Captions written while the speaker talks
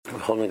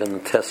holding on the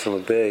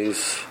Testament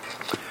base,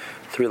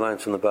 3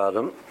 lines from the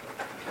bottom.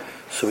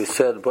 So we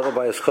said, so a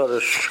person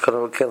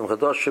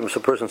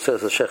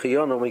says the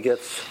Shechionu when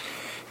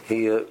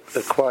he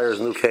acquires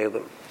new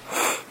Kalim.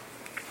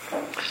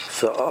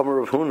 So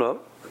Amar Rav Huna,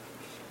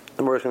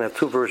 and we're going to have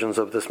 2 versions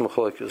of this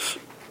Machlokes,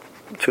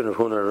 2 Rav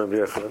Huna and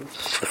Rabbi Yochanan.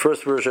 The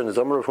first version is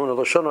Amar Rav Huna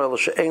Lashonu Ela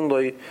She'ein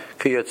Loi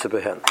Kiyotze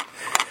Behen.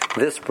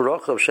 This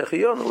bracha of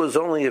Shechionu is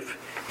only if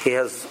he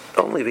has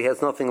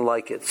nothing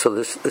like it. So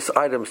this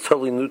item is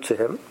totally new to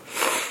him,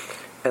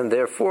 and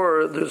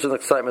therefore there's an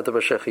excitement of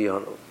a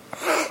Shechionu.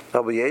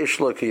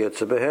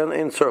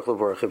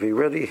 If he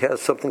already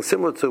has something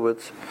similar to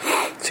it,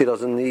 so he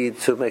doesn't need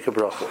to make a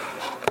bracha.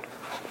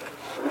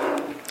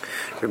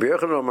 Rabbi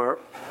Yochanan Omar,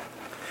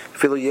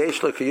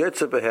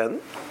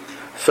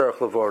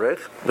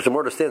 which the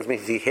more understands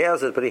means he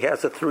has it, but he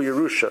has it through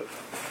Yerusha.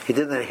 He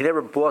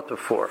never bought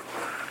before.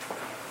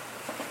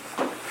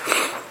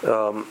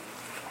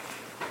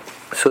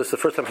 So it's the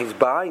first time he's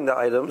buying the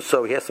item,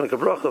 so he has to make a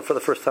bracha for the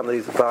first time that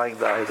he's buying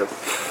the item.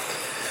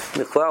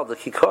 If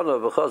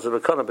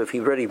he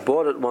already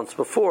bought it once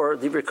before,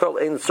 so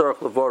according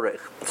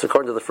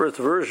to the first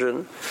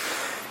version,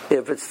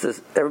 if it's this,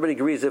 everybody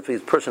agrees if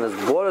this person has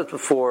bought it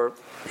before,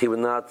 he would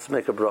not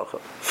make a bracha.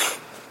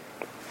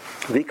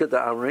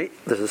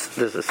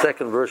 There's a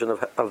second version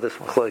of this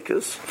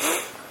machlokes.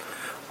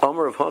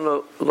 Amar of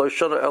Hana lo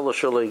shana ela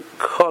shalei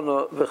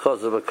kana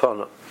v'chazav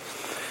v'kana.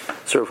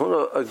 So Rav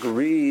Huna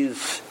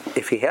agrees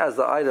if he has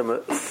the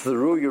item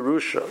through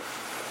Yerusha,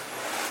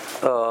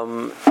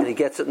 and he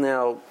gets it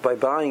now by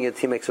buying it,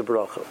 he makes a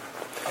bracha.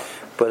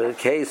 But in a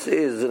case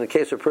where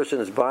a person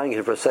is buying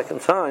it for a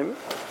second time,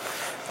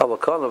 where a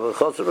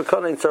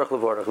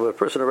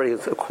person already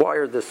has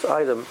acquired this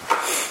item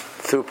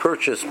through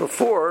purchase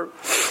before,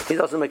 he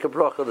doesn't make a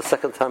bracha the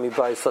second time he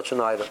buys such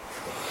an item.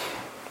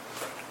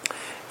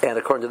 And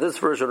according to this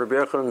version, Rabbi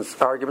Yochanan's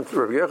argument,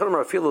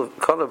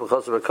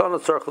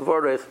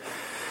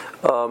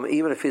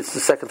 even if it's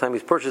the second time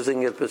he's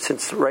purchasing it, but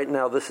since right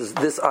now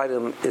this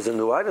item is a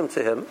new item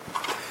to him,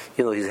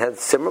 he's had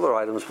similar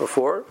items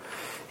before,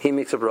 he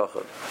makes a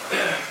bracha.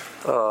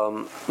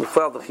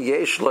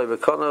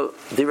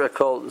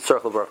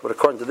 But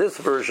according to this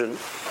version,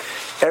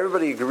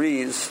 everybody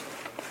agrees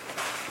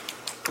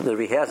that if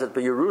he has it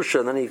by Yerusha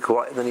and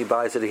then he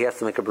buys it, he has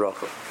to make a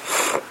bracha.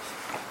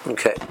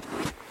 Okay.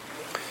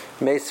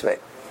 Meisvei.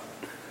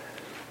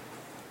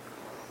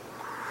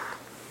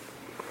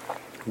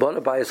 Bona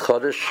bayis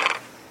chodesh.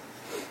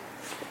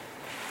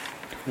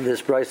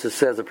 This Brachos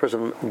says a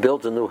person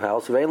builds a new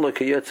house. Ve'en lo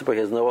kiyotze, but he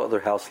has no other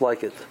house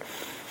like it.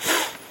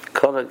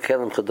 Kana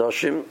kelim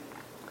chadoshim.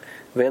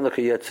 Ve'en lo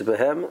kiyotze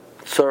behem.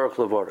 Tzorach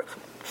levorach.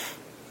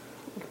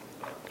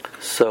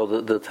 So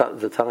the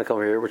Tanakh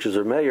over here, which is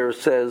Meir,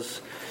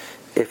 says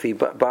if he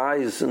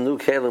buys a new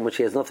kelim which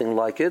he has nothing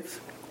like it,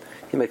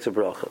 he makes a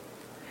bracha.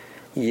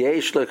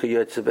 Meir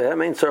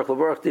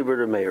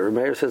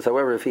says,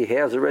 however, if he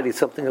has already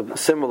something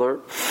similar,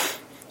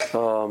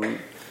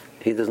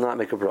 he does not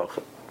make a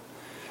bracha.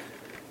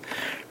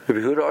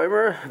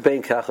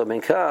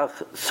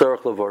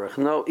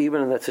 No,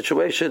 even in that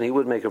situation, he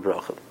would make a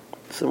bracha.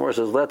 So more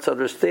says, let's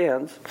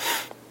understand.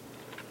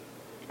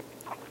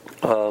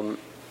 So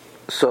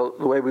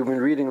the way we've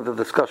been reading the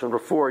discussion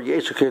before,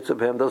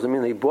 doesn't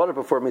mean he bought it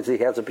before, it means he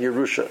has a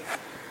Yerusha.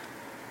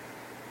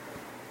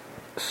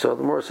 So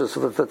the more says, so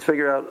let's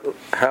figure out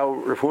how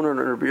Rav Huna and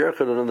Rabbi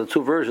Yochanan and the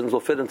 2 versions will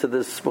fit into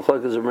this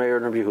machlokes of Meir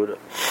and Rabbi Yehuda.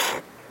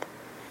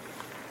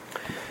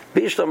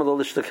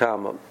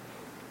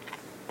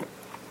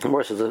 The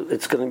more says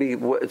it's going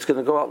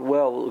to go out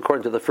well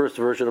according to the first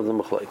version of the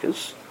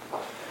machlokes.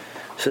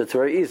 So it's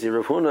very easy.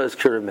 Rav Huna is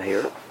Kira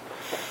Meir.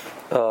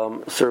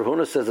 So Rav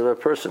Huna says that if a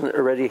person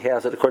already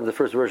has it according to the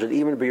first version,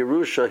 even by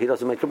Yerusha, he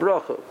doesn't make a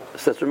bracha.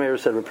 So that's what Meir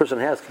said. If a person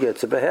has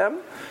Kiyotze Behem,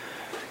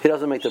 he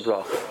doesn't make the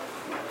bracha.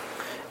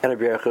 And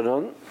Rabbi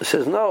Yochanan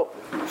says no.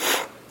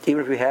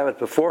 Even if we have it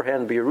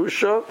beforehand,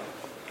 Yerusha,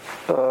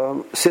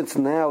 since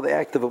now the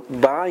act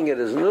of buying it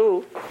is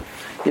new,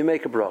 you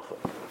make a bracha.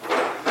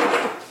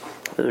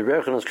 Rabbi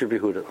Yochanan is Rabbi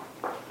Yehuda.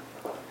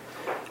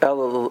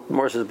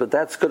 More says, but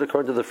that's good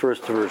according to the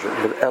first version.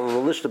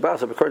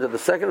 But according to the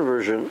second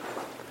version,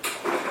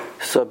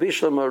 so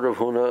Bishlam Rav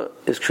Huna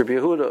is Rabbi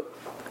Yehuda.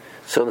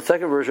 So in the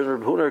second version,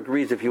 Rav Huna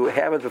agrees if you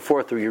have it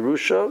before through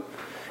Yerusha,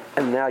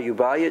 and now you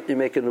buy it, you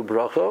make a new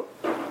bracha.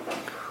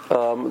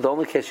 The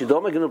only case you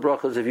don't make a new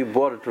bracha is if you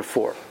bought it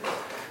before.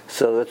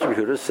 So that's what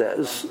Yehuda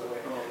says.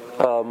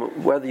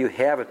 Whether you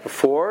have it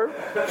before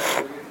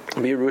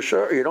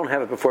B'Yerusha or you don't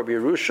have it before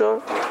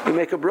B'Yerusha, you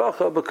make a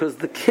bracha because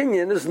the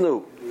kinyan is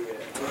new.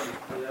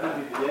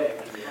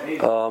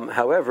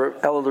 However,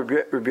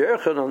 Rabbi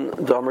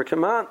Yochanan Damer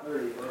Kaman,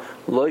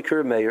 like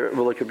Meir,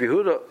 like Rabbi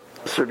Yehuda,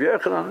 so Rabbi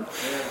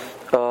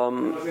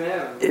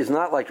Yochanan is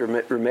not like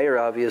Meir,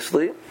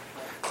 obviously.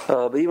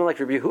 But even like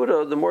Rabbi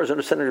Yehuda, the more is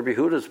understanding Rabbi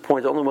Yehuda's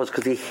point only was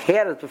because he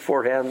had it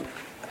beforehand,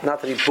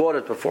 not that he bought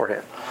it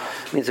beforehand.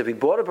 It means if he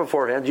bought it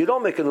beforehand, you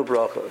don't make a new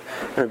bracha.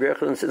 And Rabbi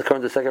Yochanan,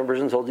 according to the second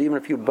version, told even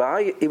if you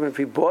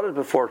bought it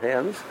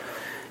beforehand,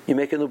 you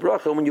make a new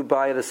bracha when you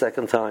buy it a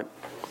second time.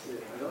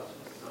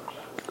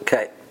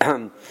 Okay.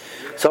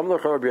 Some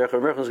of the Rabbi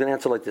Yehuda is going to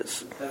answer like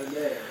this: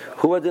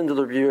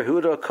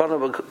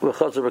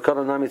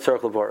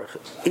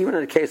 even in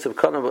the case of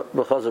kana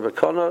b'chazer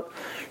b'kana,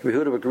 Rabbi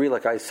Yehuda agree,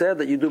 like I said,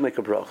 that you do make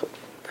a bracha.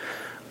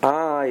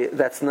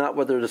 That's not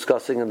what they're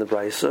discussing in the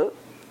Brisa.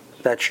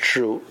 That's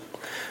true.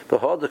 The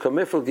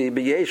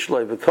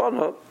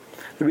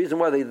reason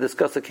why they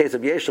discuss the case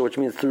of Yeshua, which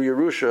means through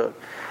Yerusha,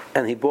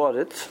 and he bought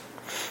it,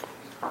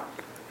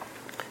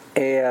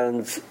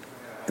 and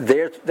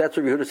there, that's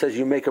what Yehuda says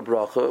you make a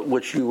bracha,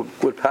 which you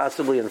would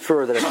possibly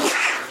infer that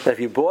if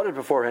you bought it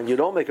beforehand, you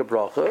don't make a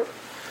bracha.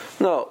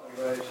 No.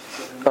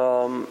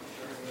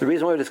 The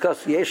reason why we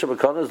discuss Yeshua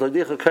B'Kana is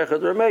L'dicha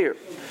Kechad Rameir.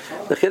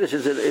 The Chiddush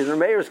is in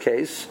Rameir's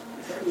case,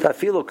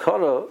 Tafilu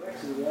Kana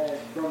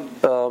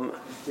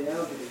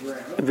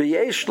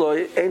V'yesh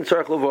Loi Ein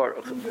Tzarech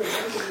Levarach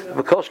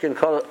V'Kolshkin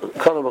Kana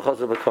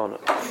B'Chazer B'Kana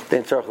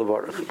Ein Tzarech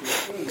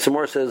Levarach.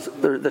 Samar says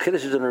the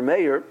Chiddush is in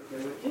Rameir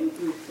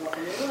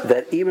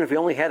that even if he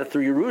only had it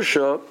through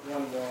Yerusha,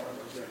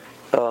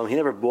 he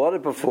never bought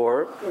it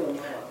before.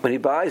 When he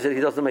buys it, he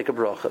doesn't make a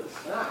bracha.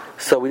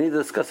 So we need to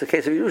discuss the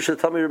case of Yerusha.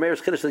 Tell me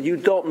Rameir's Chiddush that you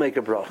don't make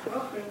a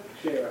bracha.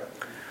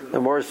 The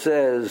Gemara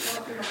says,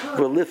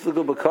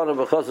 "V'liflugu b'kana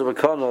b'chazer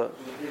b'kana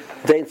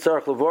dein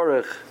tzarich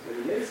levorich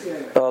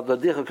the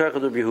dicha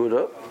karchad Rabbi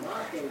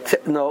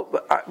Yehuda." No,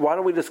 why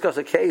don't we discuss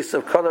a case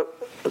of kana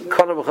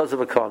b'chazer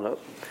b'kana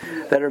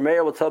that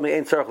Rameir will tell me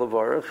ain't tzarich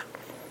levorich,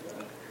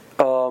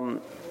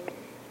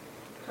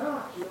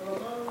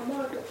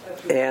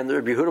 and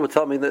Rabbi Yehuda will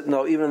tell me that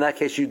no, even in that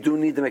case you do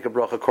need to make a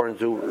bracha according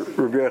to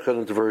Rabbi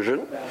Yechon's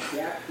version.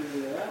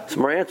 So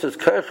my answer is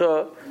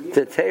Kercha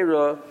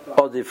Tetera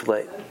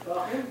Odifle.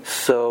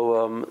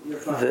 So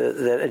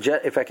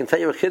if I can tell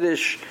you a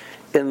chiddush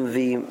in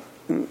the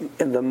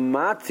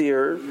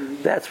matir,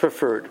 that's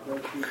preferred.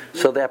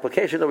 So the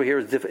application over here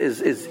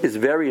is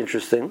very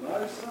interesting.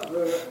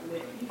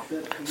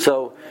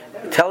 So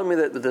telling me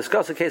that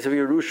discuss the case of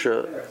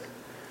Yerusha,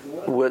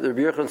 where the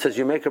Rabbi Yechon says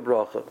you make a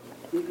bracha.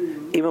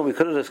 Even we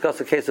couldn't discuss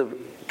the case of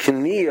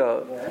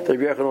Kniya, the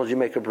Rabbi Yechon knows you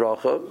make a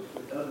bracha.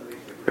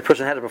 A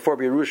person had it before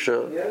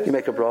Yerusha, you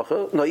make a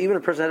bracha. No, even a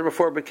person had it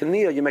before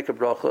Kniya, you make a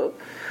bracha.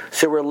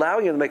 So we're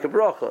allowing you to make a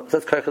bracha. So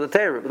that's Kaycha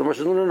L'Teira. But the Gemara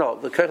says, no.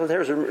 The Kaycha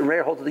L'Teira is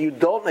Rameir holds that you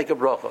don't make a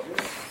bracha.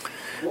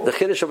 The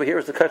Chiddush over here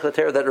is the Kaycha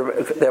L'Teira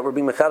that we're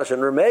being mechadash,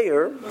 and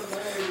Rameir,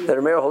 that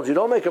Rameir holds you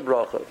don't make a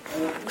bracha.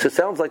 So it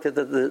sounds like that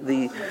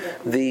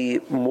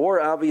the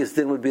more obvious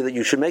thing would be that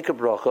you should make a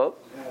bracha.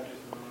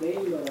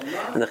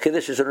 And the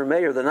Chiddush is in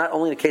Rameir that not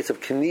only in the case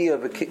of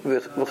Kniya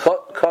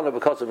Kana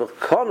because of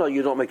Kana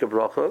you don't make a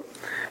bracha,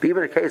 but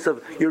even in the case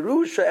of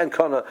Yerusha and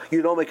Kana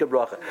you don't make a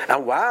bracha.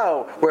 And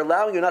wow, we're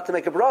allowing you not to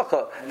make a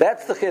bracha.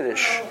 That's the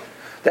Chiddush.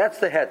 That's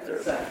the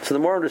heter. So the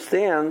more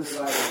understands.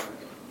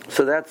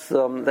 So that's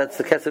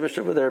the Kesef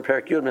Mishnah over there in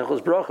Perek Yud Mechos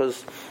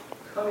Brachos.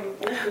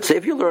 So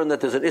if you learn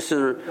that there's an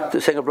Isser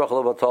to sing a bracha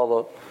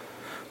l'vatala,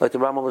 like the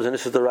Rambam was an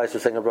Isser d'Oraisa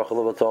saying a bracha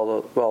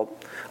l'vatala. Well,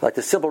 like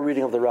the simple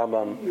reading of the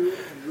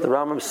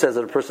Rambam says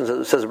that a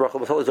person says a bracha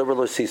l'vatala is over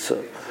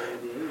loisisa,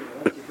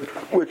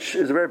 which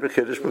is a very big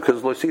chiddush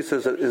because loisisa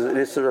is an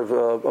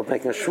Isser of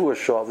making a shua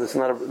shav. This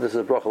is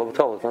a bracha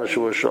l'vatala. It's not a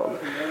shua shav.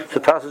 So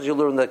passages you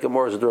learn that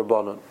Gemara is a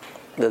d'Rabbanan.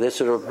 The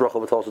Isser of bracha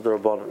l'vatala is a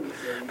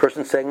d'Rabbanan.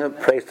 Person saying a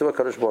praise to a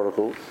Kadosh Baruch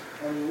Hu,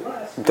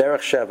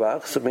 derech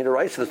shevach. So mean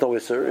right. So there's no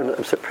Isser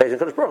in praising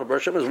Kadosh Baruch Hu.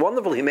 Baruch Hashem is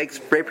wonderful. He makes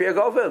Pri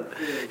Gavin.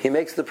 He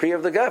makes the Pri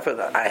of the Gavin.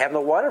 I have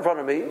no wine in front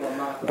of me,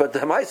 but the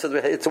Hamaisa,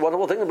 it's a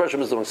wonderful thing that Baruch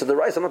Hashem is doing. So the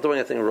rice, I'm not doing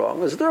anything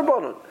wrong. It's a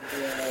d'Rabbanan.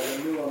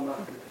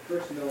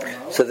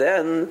 So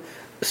then.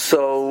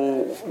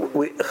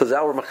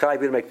 Chazal were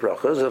Machayev to make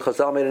brachas, and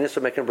Chazal made an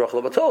issue making a bracha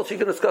l'batol. So you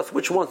can discuss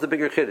which one's the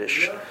bigger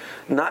chiddush: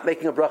 not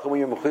making a bracha when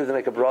you're mechuyev to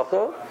make a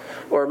bracha,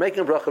 or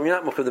making a bracha when you're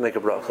not mechuyev to make a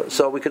bracha.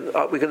 So we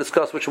can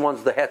discuss which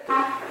one's the heter.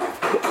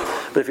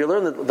 But if you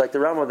learn like the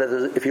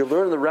Rambam, if you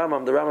learn the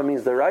Rambam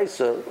means the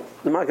Raisa.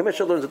 The Maggid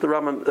Mishnah learns that the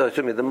Rambam. The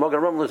Maggid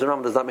Rambam learns the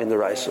Rambam does not mean the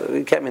Raisa.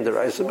 It can't mean the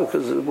Raisa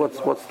because what's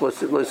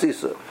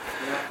Loisisa?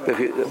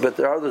 But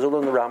there are others who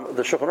learn the Rambam.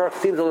 The Shulchan Aruch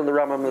seems to learn the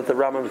Rambam that the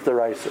Rambam is the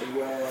Raisa.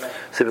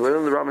 So if you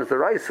learn the Rambam is the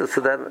Raisa, so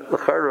then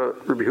l'chara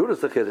Rabbi Yehuda is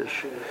the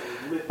Kiddush.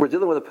 We're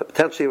dealing with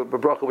potentially a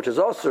bracha which is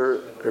also.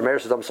 Rameir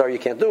says, "I'm sorry, you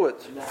can't do it."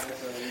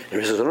 And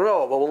he says,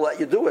 "No, well, we'll let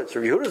you do it." So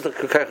Rabbi Yehuda is the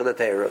Kaycha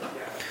L'Teira.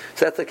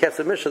 So that's the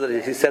Kesef Mishnah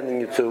that he's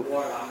sending you to.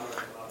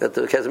 That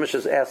the Kesef Mishnah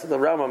is asked the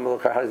Rambam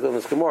how he's doing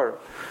this Gemara.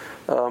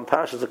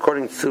 Parashas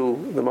according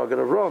to the Magen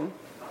Avraham.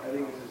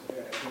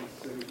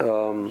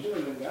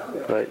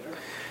 Right.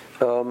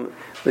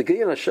 The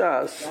Giyun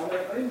Hashas.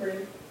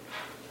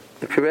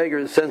 The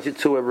Kireger sends you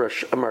to a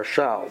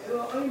marshal,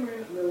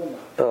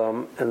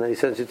 and then he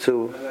sends you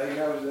to.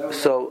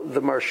 So the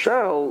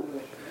marshal,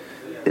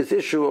 his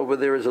issue over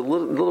there is a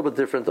little bit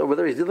different. Over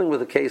there, he's dealing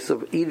with a case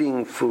of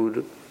eating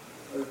food,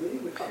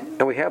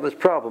 and we have this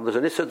problem. There's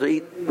an issue to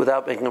eat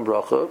without making a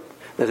bracha.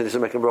 There's an issue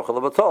making a bracha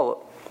l'batala.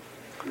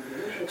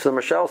 So the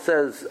marshal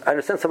says, "I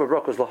understand some of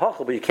bracha is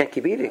lahachal, but you can't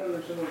keep eating."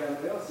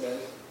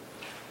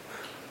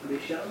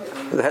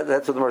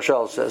 That's what the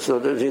Marshal says. So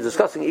you're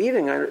discussing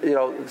eating,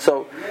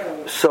 so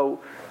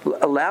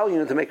allowing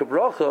you to make a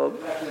bracha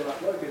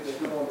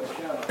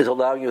is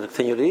allowing you to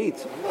continue to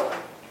eat.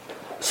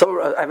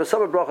 So I have a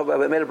summer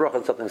bracha, I made a bracha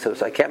on something, so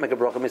I can't make a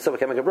bracha, I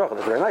can't make a bracha.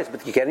 That's very nice,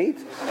 but you can't eat.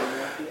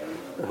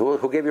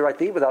 Who gave you right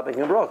to eat without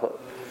making a bracha?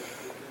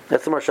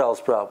 That's the Marshal's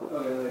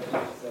problem.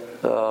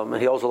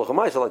 And he also look at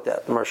Maisa like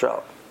that, the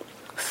Marshal.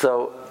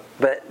 So,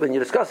 but when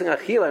you're discussing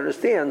Achil, I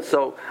understand,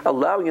 so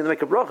allowing you to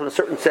make a bracha in a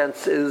certain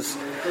sense is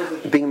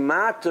being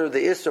matter the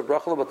Isra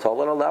bracha l'batol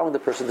and allowing the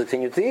person to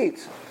continue to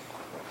eat.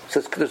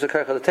 So there's a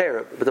karech of the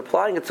Torah. But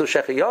applying it to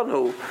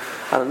Shechayanu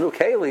on a new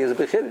Keli is a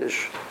big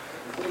Kiddush.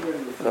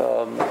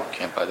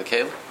 Can't buy the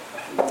kale.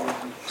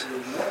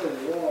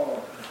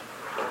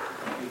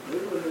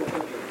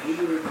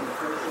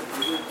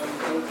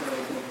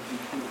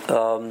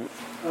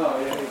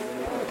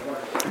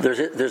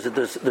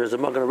 There's a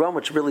Magen Avraham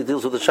which really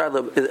deals with the child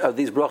of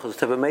these brachos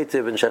Teva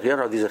Meitiv and Shechyan.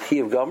 Are these a Chi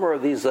of Gomer? Or are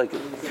these like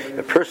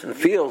a person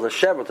feels a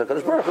Shevet?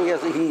 Because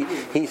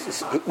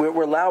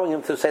we're allowing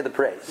him to say the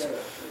praise.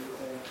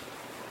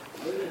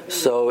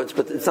 So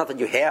but it's not that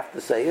you have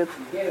to say it.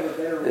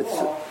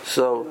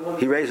 So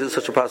he raises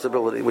such a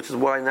possibility, which is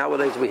why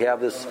nowadays we have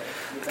this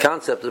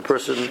concept. The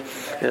person,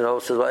 says,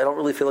 "Well, I don't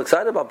really feel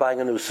excited about buying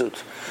a new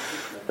suit.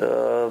 Buying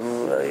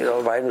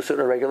a new suit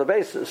on a regular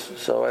basis.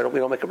 So we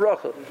don't make a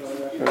bracha."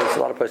 And there's a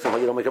lot of places where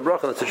you don't make a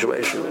bracha in that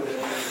situation.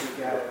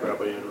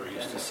 Rabbi Yenor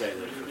used to say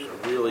that if it's a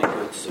really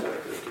good suit, you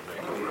can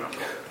make a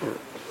bracha.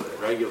 A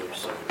regular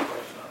suit.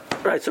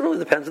 Right, so it really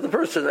depends on the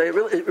person. It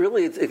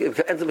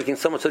ends up being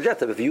somewhat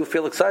subjective. If you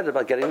feel excited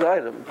about getting the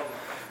item,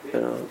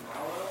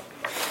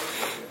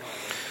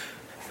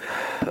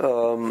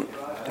 so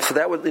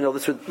that would,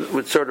 this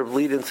would sort of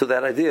lead into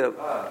that idea.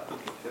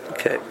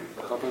 Okay.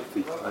 How about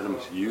the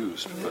items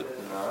used, but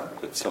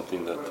it's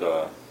something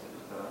that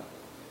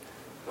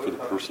for the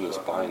person that's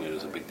buying it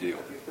is a big deal?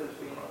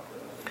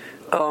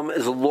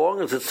 As long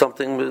as it's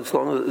something, as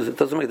long as it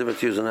doesn't make a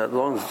difference using that, as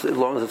long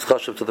as it's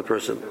chashuv to the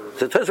person.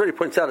 So Torah already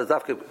points out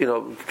that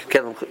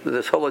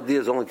this whole idea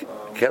is only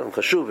kelim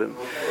chashuvim.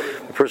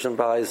 The person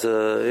buys,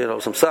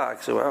 some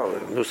socks. Wow,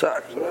 new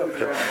socks.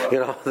 You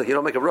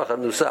don't make a bracha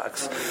on new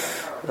socks.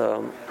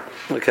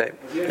 Okay,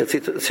 let's see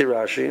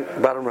Rashi,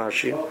 bottom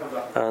Rashi,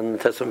 on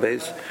Tesson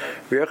base.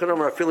 He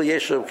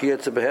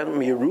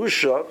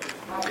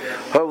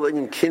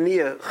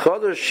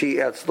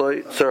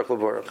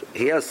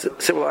has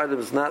several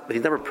items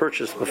he's never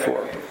purchased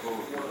before.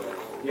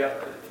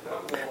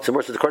 So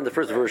more says according to the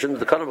first version,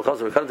 the Kana B'chazor,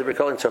 the Kana to be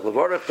calling Tzarech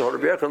L'Varach, the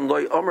Horabiach, and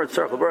Loi Omer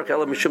Tzarech L'Varach,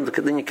 Ela Mishum the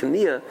Kedinyan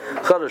Kaniya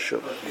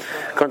Chadashu.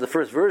 According to the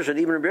first version,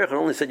 even Rabbi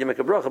only said you make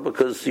a bracha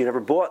because you never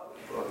bought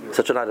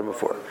such an item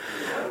before.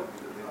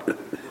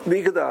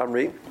 According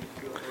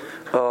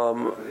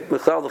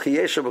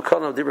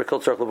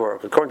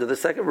to the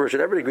second version,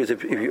 everybody agrees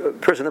if a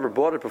person never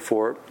bought it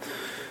before,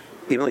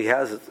 even though he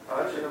has it,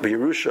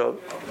 Yerusha,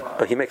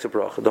 he makes a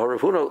bracha. The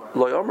Horavuna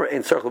loy omer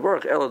ein tzarech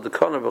l'barach ela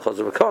dekana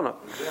b'chazor v'kana.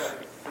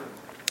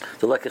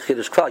 The like a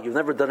chiddush klal. You've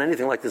never done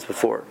anything like this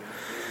before.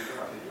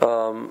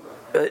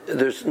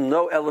 There's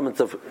no element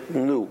of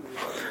new.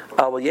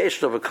 Al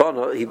yesh of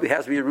v'kana, he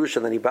has Yerusha,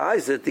 and then he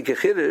buys it. The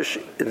chiddush,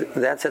 in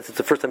that sense, it's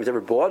the first time he's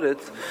ever bought it.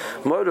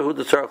 Mo'edahu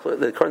the tzarech.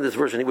 According to this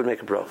version, he would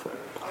make a bracha.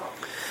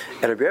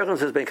 And Rabbi Yochanan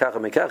says, "Ben kacha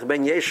mekach,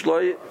 ben yesh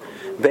loy,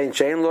 ben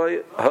shein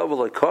loy, hava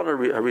loy kana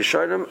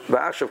harishonim,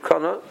 va'achshav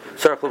kana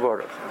tzarech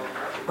l'varach."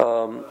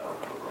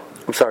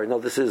 I'm sorry. No,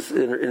 this is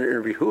in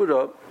Rabbi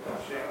Yehuda.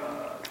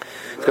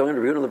 It's going to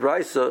Rabbi Yehuda in the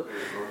Brisa,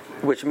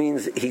 which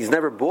means he's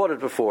never bought it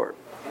before.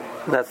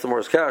 And that's the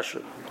Morris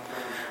Kasha.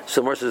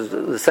 So Morris says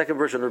the second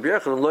version of Rabbi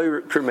Yochanan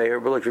loy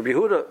krimeir, but like Rabbi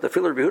Yehuda, the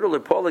fil Rabbi Yehuda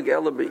lepolig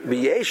ela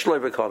b'yesh loy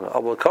v'kana,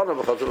 al kana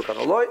v'chazor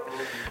v'kana loy.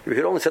 Rabbi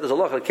Yehuda only said there's a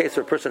law in case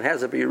where a person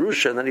has a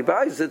Yerusha and then he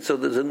buys it, so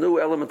there's a new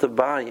element of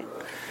buying.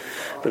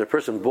 But if a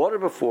person bought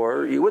it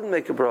before, you wouldn't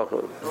make a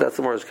bracha. That's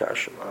the Morris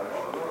Kasha.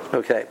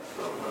 Okay.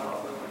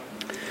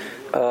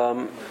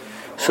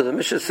 So the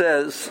Mishnah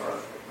says,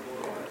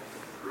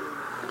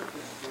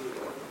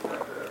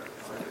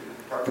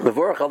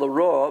 Mevorach al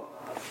raw,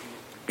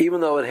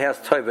 even though it has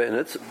taiva in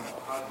it,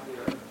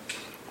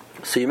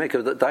 so you make a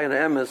dayana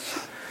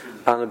emes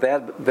on a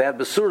bad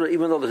basura,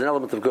 even though there's an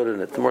element of good in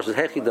it. The more says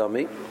hechi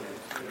dami,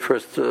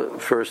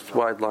 first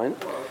wide line,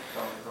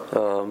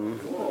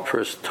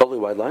 first totally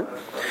wide line.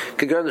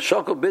 Kagar the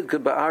shakol bid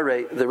could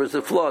ba'are, there was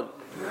a flood,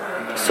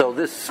 so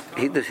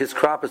his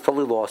crop is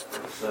totally lost.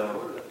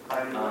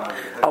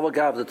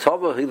 Awagav the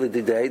tava hili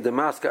diday the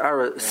maska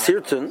ara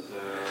sirtun.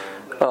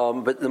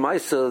 But the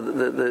Maisa,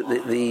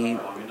 the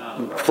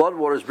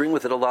floodwaters bring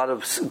with it a lot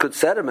of good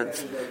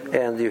sediments,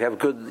 and you have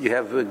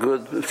a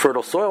good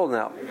fertile soil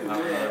now.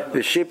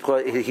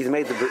 He's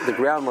made the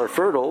ground more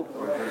fertile,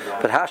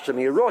 but Hashem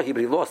but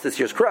he lost this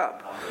year's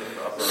crop,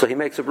 so he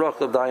makes a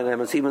bracha of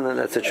dynamics even in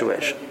that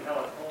situation.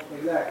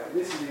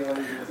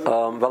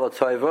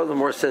 The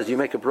more says you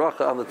make a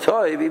bracha on the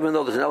toiv even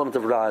though there's an element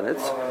of ra in it.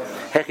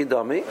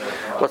 Hechidami.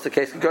 What's the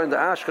case? Going to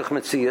Ashkach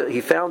Metzia, he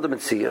found the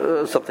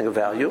Metzia, something of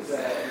value.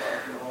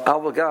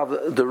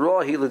 Alvagav, the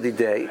raw hiladi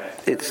day,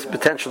 it's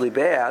potentially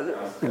bad.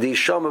 The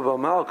Shama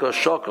Malka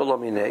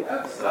Shokolomine.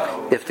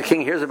 If the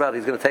king hears about it,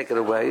 he's going to take it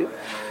away.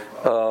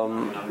 Now the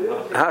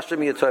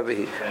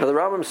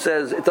Rambam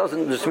says it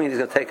doesn't just mean he's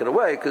going to take it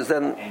away, because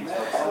then,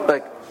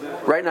 like,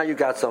 right now you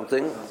got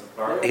something,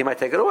 he might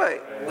take it away.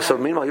 So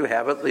meanwhile you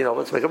have it,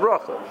 let's make a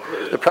bracha.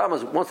 The problem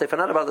is, once they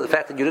find out about the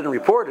fact that you didn't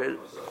report it,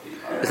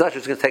 it's not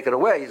just going to take it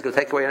away, he's going to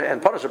take it away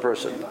and punish a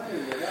person.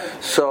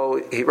 So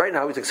right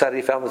now he's excited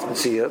he found this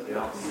Messiah.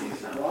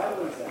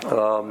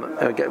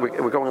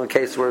 We're going in a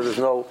case where there's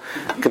no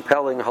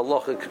compelling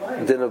halachic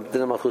din of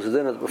malchus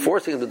din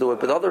forcing him to do it.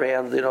 But on the other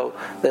hand,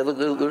 they're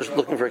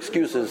looking for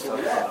excuses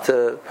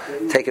to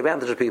take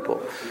advantage of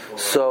people.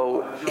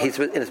 So he's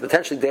in a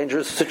potentially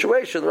dangerous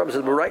situation. The Rebbe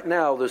says, but right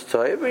now there's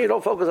time. You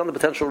don't focus on the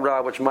potential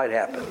ra which might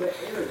happen.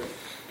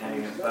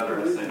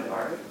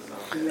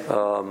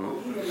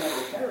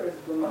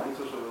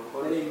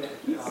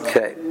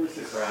 Okay.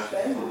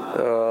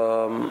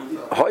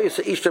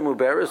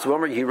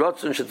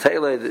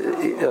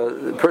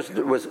 The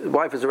person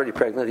wife is already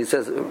pregnant. He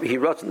says he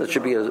wrote that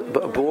should be a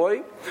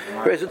boy.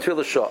 Raise it to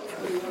the shop.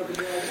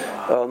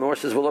 Nor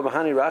says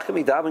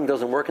davening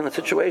doesn't work in that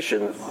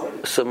situation.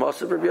 So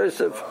Moshe Rabbi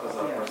Yosef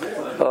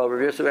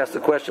asked the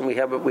question. We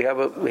have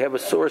a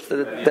source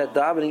that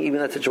davening even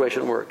in that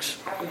situation works.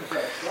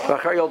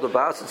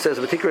 It says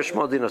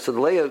so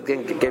Leah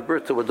gave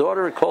birth to a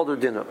daughter and called her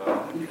Dinah.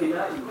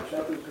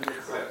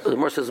 The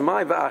Gemara says,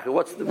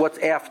 what's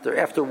after?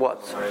 After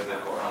what?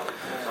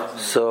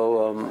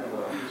 So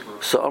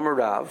Amar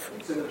Rav,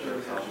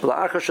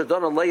 Leah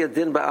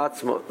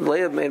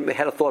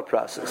had a thought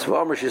process.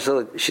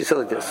 She said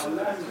like this: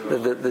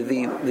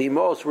 the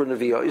most were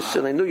Nevios,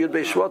 and they knew Yud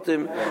Beis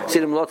Shvatim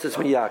Sidim Lotzis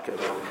Mi Yaakov.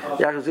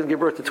 Yaakov was going to give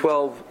birth to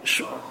 12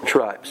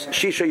 tribes.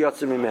 Shisha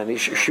Yotzim Mimeni.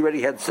 She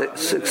already had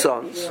six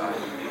sons.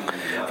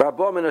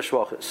 V'Arba Min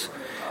HaShvachos,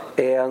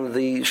 and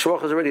the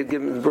Shvachos already had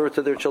given birth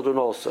to their children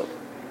also.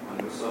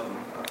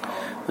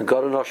 And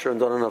God and Asher and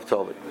Dan and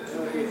Naphtali.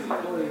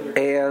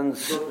 And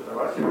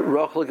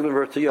Rachel given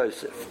birth to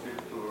Yosef.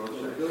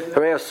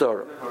 Hooray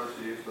Asara.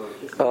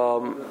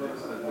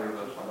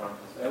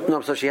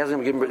 So she had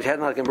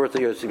not given birth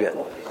to Yosef yet.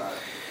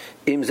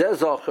 Im Zeh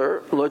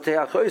Zacher Lo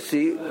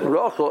Te'achosi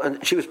Rachel,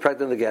 and she was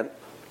pregnant again.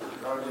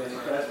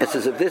 It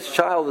says if this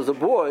child is a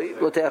boy,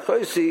 Lo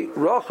Te'achosi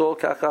Rachel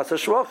Kachas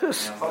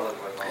HaShvachos.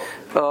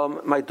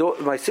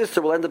 My sister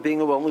will end up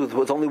being a woman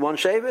with only one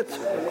shevet.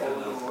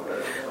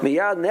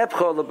 Miyad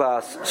nepcha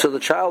lebas. So the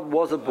child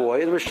was a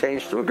boy and was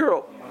changed to a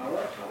girl.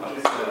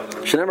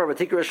 Shenemar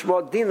v'tikra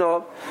shmo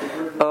Dino.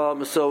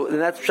 So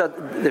that's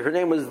her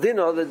name was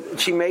Dino. That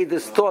she made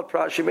this thought.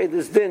 She made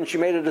this din. She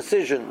made a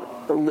decision,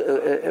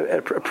 an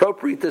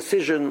appropriate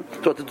decision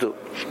to what to do.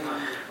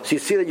 So you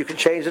see that you can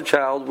change the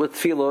child with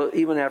tefillah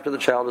even after the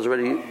child is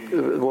already,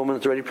 the woman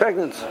is already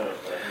pregnant.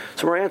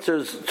 So our answer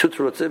is two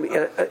terutzim.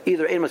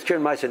 Either ein maskir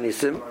and ma'aser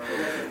nisim,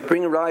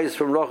 bring a rise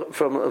from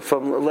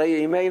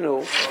Leah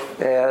Imenu,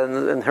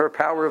 and her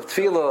power of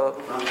tefillah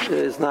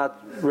is not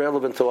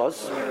relevant to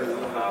us.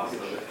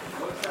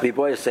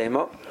 V'boy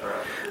sema,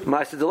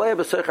 ma'aser delay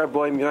b'seichar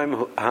boy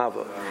miyom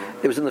hava.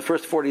 It was in the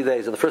first 40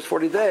 days. In the first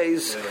 40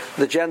 days,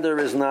 the gender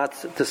is not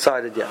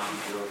decided yet.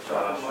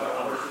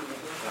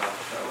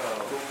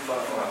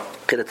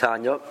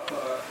 Kedatanya.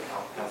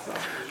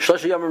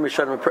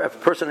 A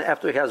person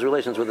after he has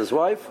relations with his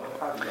wife,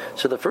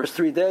 so the first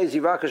 3 days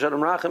that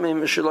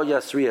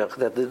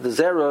the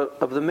zera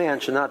of the man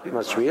should not be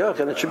masriach,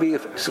 and it should be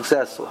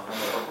successful.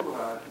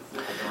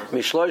 In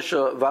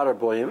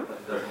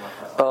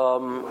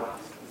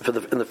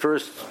the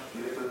first,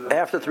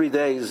 after 3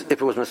 days,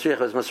 if it was masriach,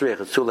 it was masriach.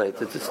 It's too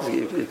late.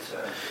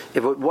 If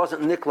it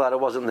wasn't niklat, it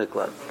wasn't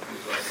niklat.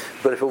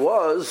 But if it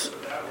was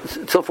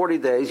until 40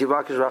 days, he could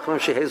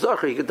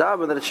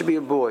daven that it should be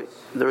a boy.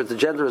 The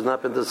gender has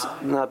not been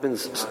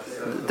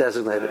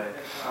designated.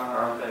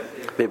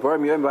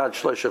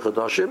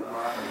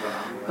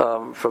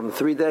 From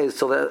 3 days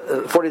till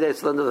 40 days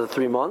till the end of the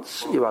 3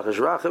 months,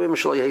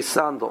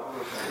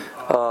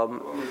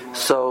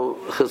 so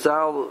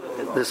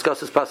Chazal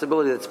discusses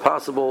possibility that it's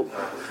possible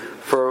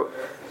for,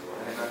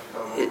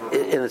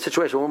 in a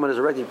situation where a woman is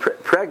already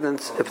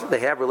pregnant, if they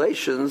have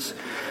relations,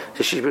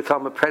 so she should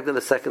become pregnant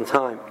a second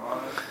time.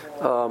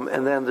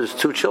 And then there's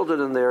 2 children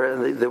in there,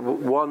 and the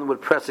one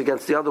would press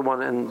against the other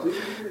one and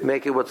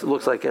make it what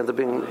looks like end up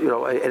being,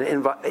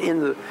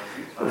 the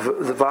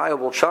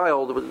viable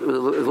child. It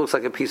looks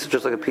like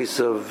just like a piece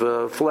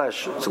of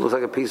flesh. So it looks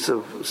like a piece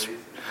of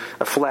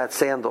a flat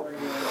sandal.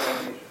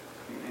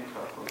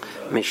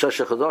 For 3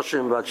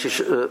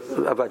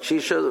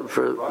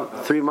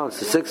 months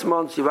to 6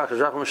 months, that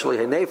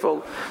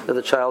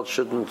the child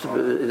shouldn't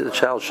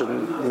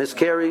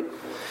miscarry.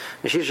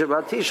 That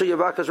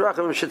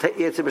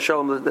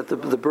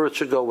the birth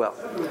should go well.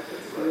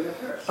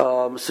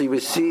 So you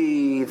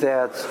see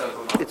that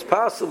it's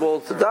possible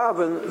to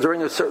daven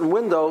during a certain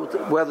window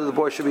whether the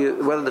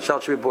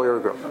child should be a boy or a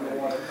girl.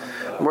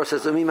 More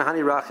says,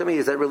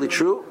 is that really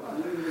true?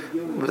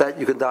 that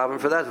you can daven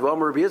for that.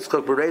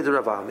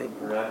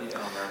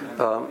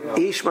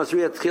 Ish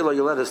Masriya Tchila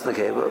Yoledis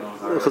Nekeva.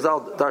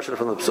 Chazal darshan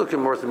from the Psukim,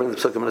 more to bring the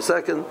Psukim in a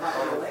second.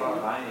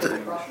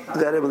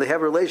 That when they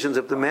have relations,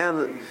 if the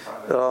man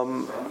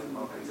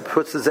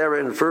puts the zera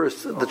in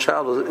first, the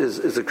child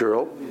is a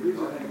girl.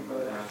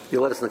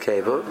 Yoledis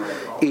Nekeva.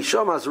 Isha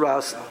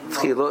Masras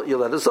Tchila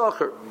Yoledis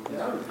Zocher.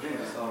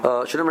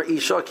 Shenamar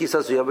Isha Ki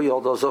says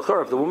Yoldo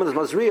Zocher. If the woman is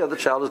Masriya, the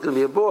child is going to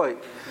be a boy.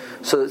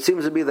 So it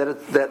seems to be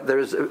that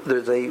there's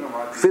a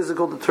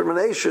physical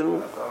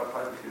determination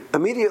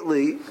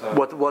immediately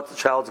what the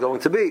child's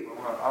going to be.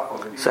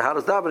 So how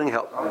does davening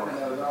help?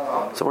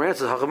 So our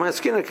answer is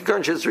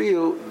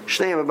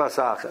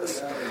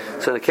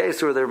so in a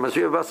case where they're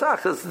Masriya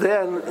Basachas,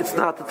 then it's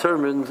not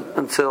determined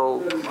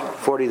until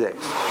 40 days.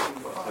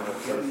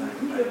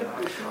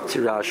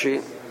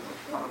 Rashi.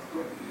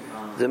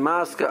 The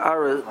maska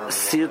ara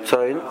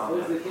sirtoin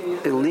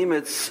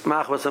limits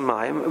machvas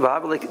amayim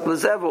v'abelik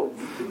lezevel.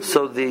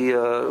 So the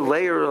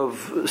layer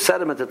of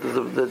sediment that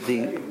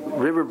the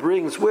river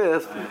brings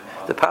with,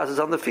 that passes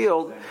on the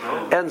field,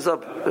 ends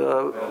up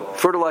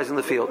fertilizing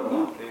the field.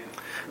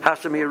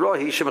 Hashem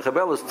Yerohi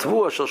Shemachabel is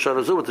Tvua Shel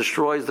Sharazu,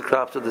 destroys the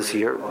crops of this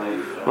year.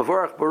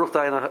 Mavorach Baruch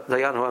Dayan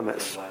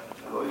Hoemes.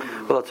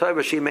 Well, Atoy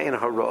Bashim Ein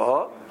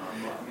Hara.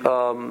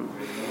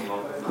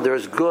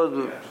 There's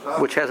good,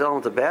 which has an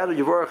element of bad.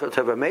 Yivorach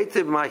Atoy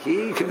B'Meitiv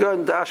Mahi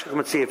Kagon Dashkach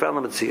Metzia Fel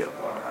Metzia.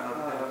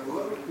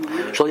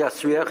 Shal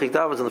Yasriach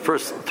Hikdav was in the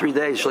first 3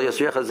 days. Shal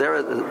Yasriach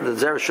the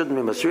zera shouldn't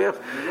be Masriach.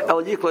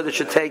 El Yiklod it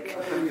should take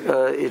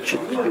it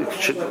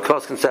should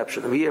cause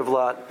conception.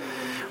 V'Yevlat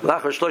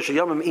Lachar Shlosh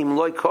Yomim Im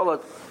Loy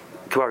Kolat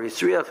Kvar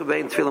Yisriach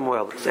Vein Tfilim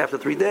Moelis. After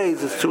 3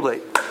 days, it's too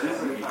late.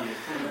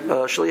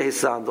 Shal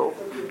Yehisandol.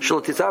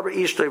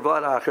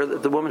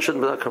 The woman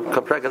shouldn't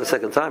come pregnant the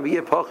second time. And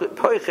it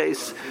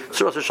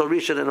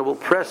will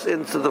press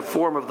into the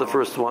form of the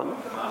first one.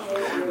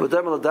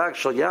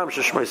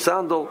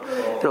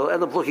 It'll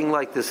end up looking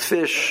like this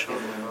fish,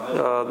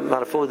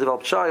 not a fully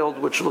developed child,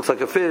 which looks like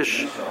a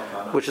fish,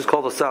 which is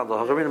called a sandal.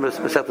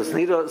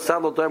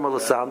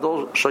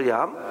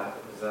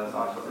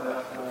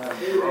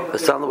 The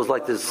sandal was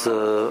like this,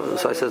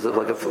 so I says it's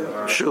like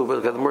a shoe,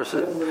 but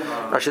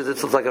actually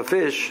it's like a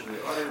fish,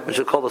 which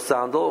is called a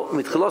sandal.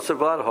 It's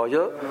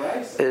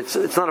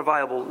not a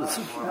viable, it's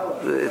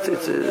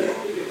a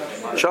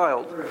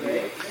child.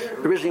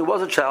 Originally it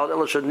was a child,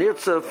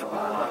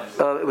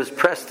 it was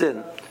pressed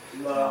in.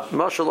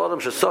 Chazal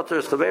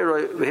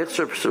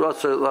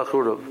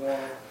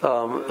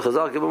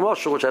give a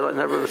mashal, which I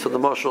never understood the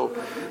mashal,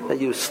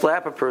 that you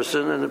slap a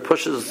person and it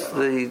pushes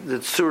the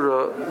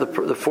tzura,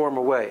 the form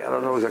away. I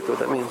don't know exactly what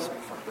that means.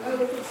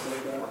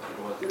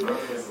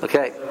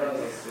 Okay.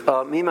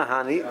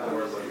 Mimahani,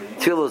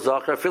 Tila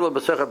Zachar, Fila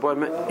Basecha boy,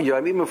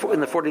 even in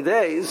the 40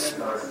 days,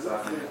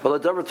 well, the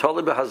Dover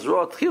Tali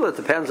Behazra Tchila, it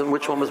depends on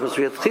which one was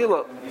Masriya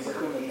Tchila.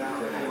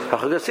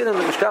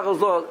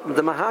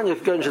 The Mahanya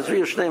can go into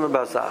Shazriya Shneim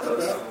about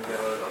Sachas.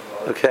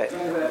 Okay.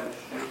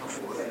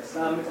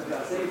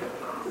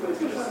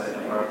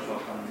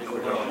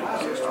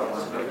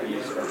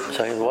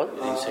 Saying what?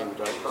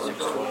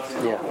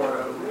 Yeah.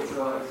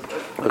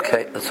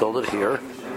 Okay, let's hold it here.